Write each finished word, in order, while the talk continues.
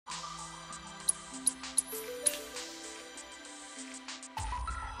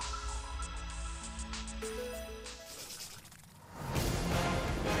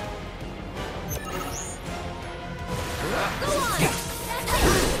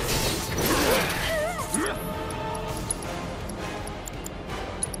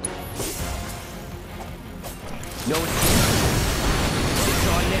No escape. It's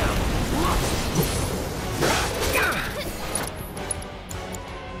on now.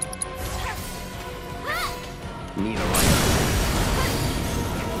 Need a light.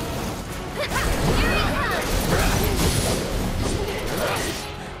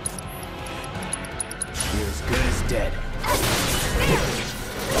 You're as good as dead.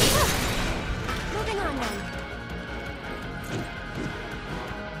 Moving on then.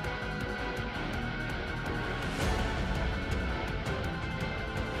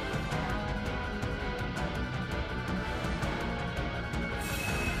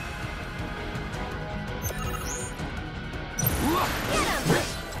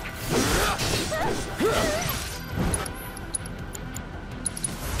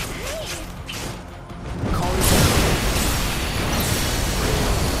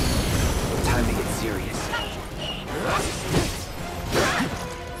 Time to get serious.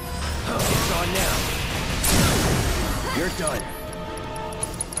 It's on now. You're done.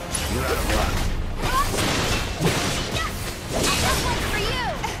 You're out of luck. That one's for you!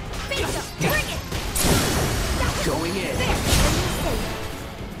 Bingo! Bring it! Going in.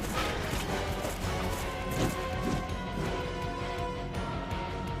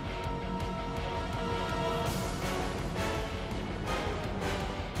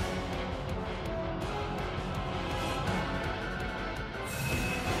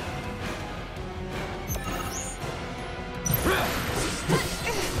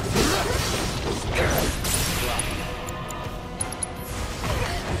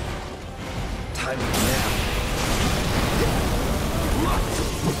 Time now.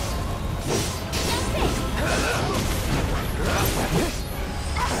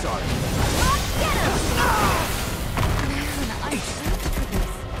 Sorry. Get him!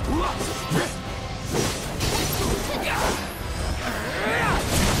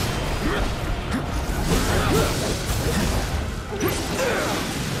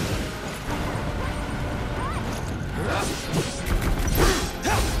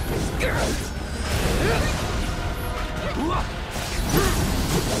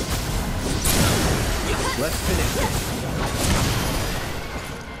 Let's finish this.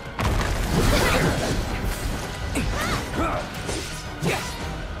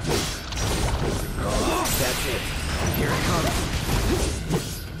 That's it. Here it comes.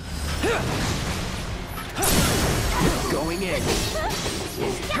 Going in.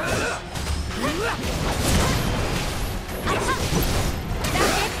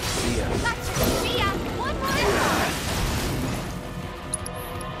 See ya. See ya! One more!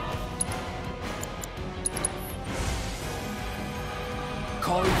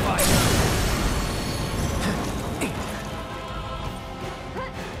 Calling fire.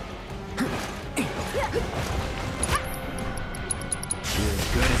 You're as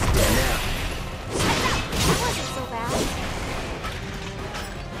good as dead now. That wasn't so bad.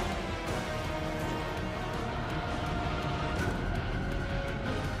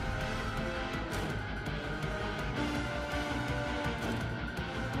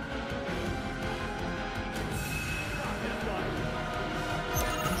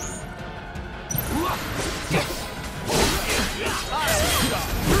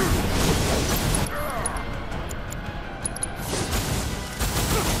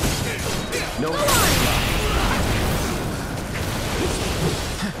 No.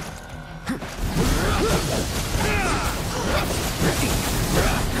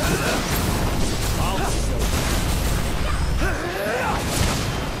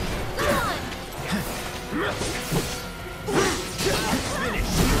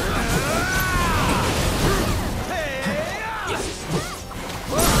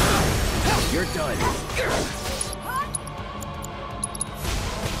 You're done.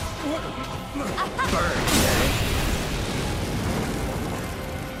 Burn, man.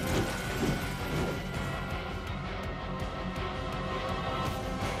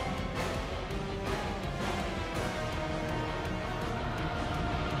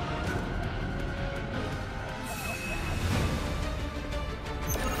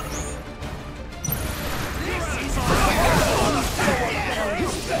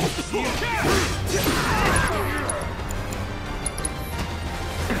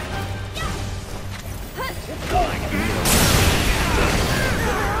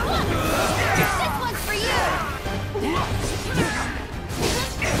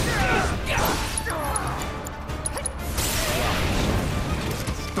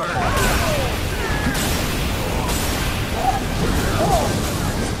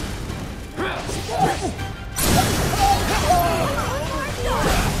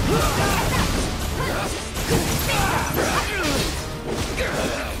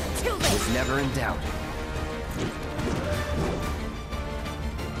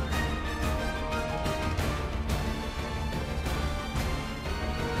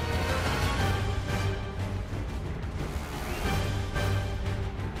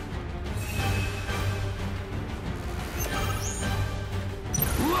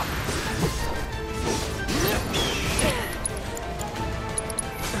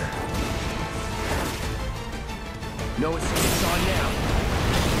 No escape. It's on now.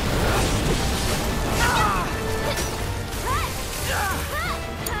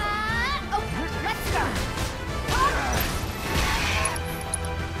 Okay, let's go.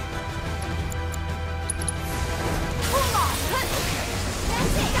 Hold on.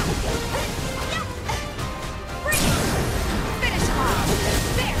 That's it. Bring it. Finish him off.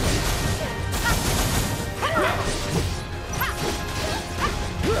 There.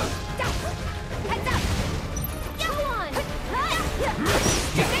 Heads up. Go on.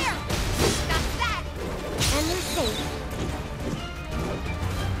 There. That's that. And you're safe.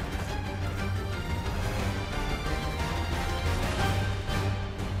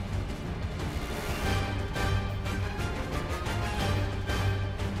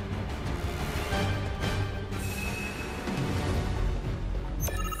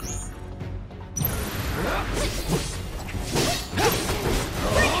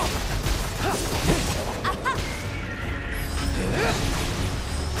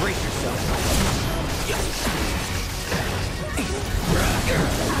 Brace yourself.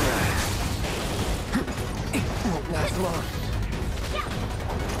 Won't last long.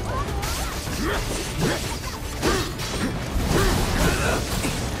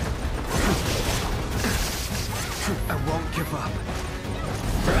 I won't give up.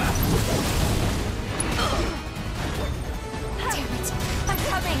 Damn it. I'm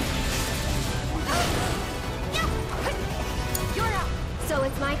coming. You're up. So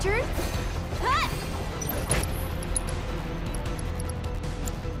it's my turn?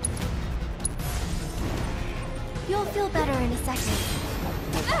 You'll feel better in a second.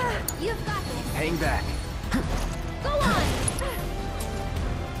 You've got this. Hang back. Go on.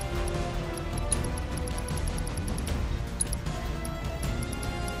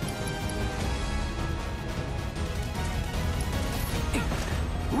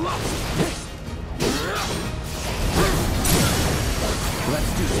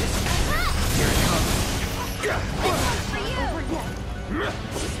 Let's do this. Here it comes. For you.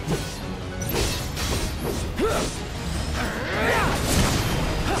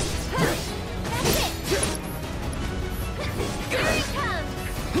 That's it. Here he comes.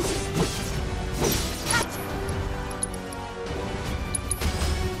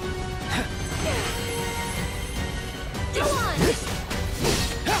 Go on.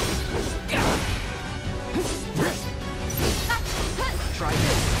 Try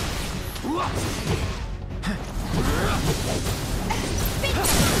this.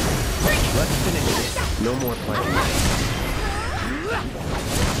 Let's finish this. No more playing.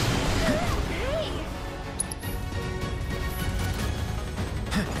 Hey.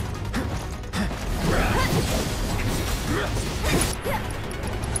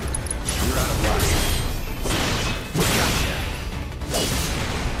 You're out of luck. Gotcha.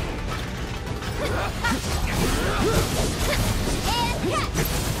 And catch.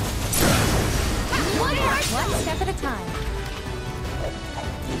 One step at a time.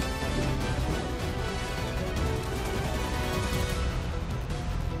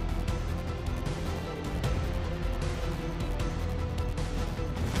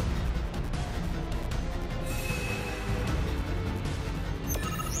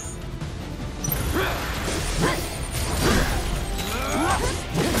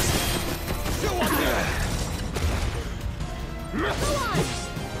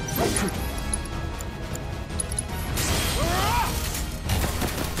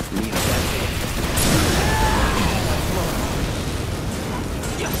 Need that.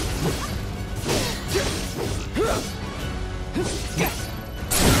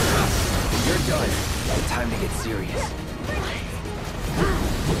 You're done. Time to get serious.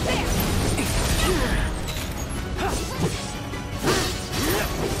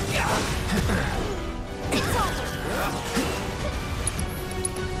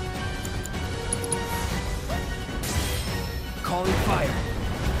 Calling fire.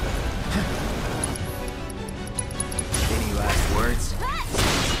 Any last words?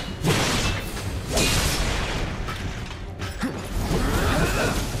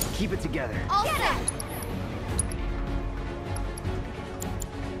 Keep it together. All set.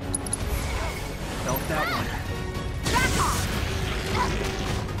 Felt that one. Back off.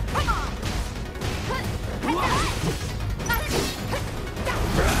 Come on.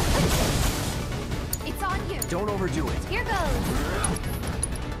 It's on you. Don't overdo it. Here goes.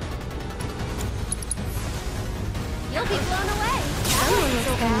 You'll be blown away. That one was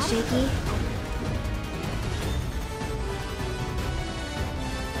kind of shaky.